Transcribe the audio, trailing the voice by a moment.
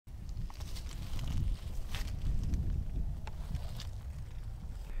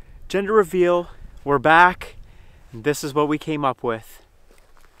Gender reveal, we're back. This is what we came up with.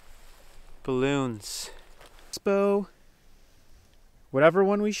 Balloons. Crossbow, whatever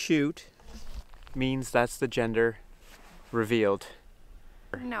one we shoot means that's the gender revealed.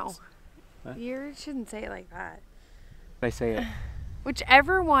 No, Huh? you shouldn't say it like that. I say it.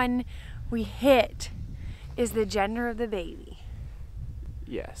 Whichever one we hit is the gender of the baby.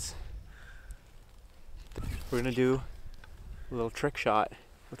 Yes. We're gonna do a little trick shot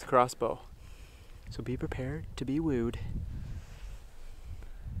with the crossbow. So be prepared to be wooed.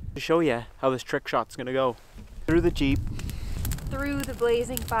 To show you how this trick shot's gonna go. Through the Jeep. Through the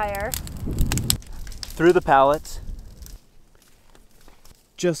blazing fire. Through the pallets.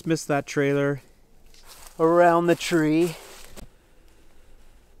 Just missed that trailer. Around the tree.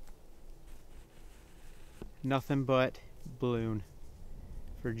 Nothing but balloon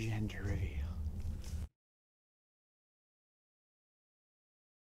for gender reveal.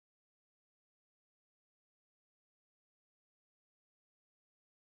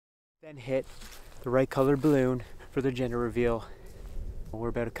 Then hit the right color balloon for the gender reveal. We're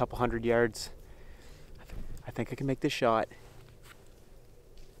about a couple hundred yards. I think I can make this shot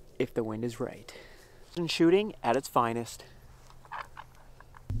if the wind is right. And shooting at its finest.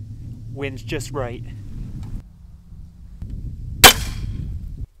 Wind's just right.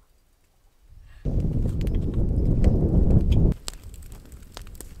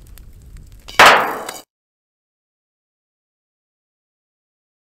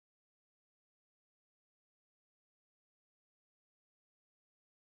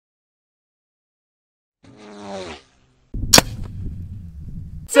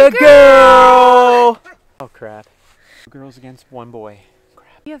 It's a girl! Oh crap. Two girls against one boy. Crap.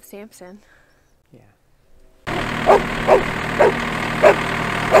 You have Samson. Yeah.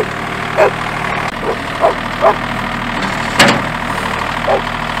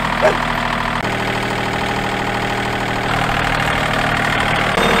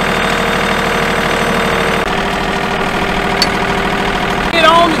 Get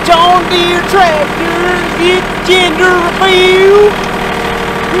on the John Deere tractor and get gender reveal.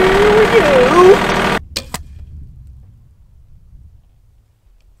 Here we go.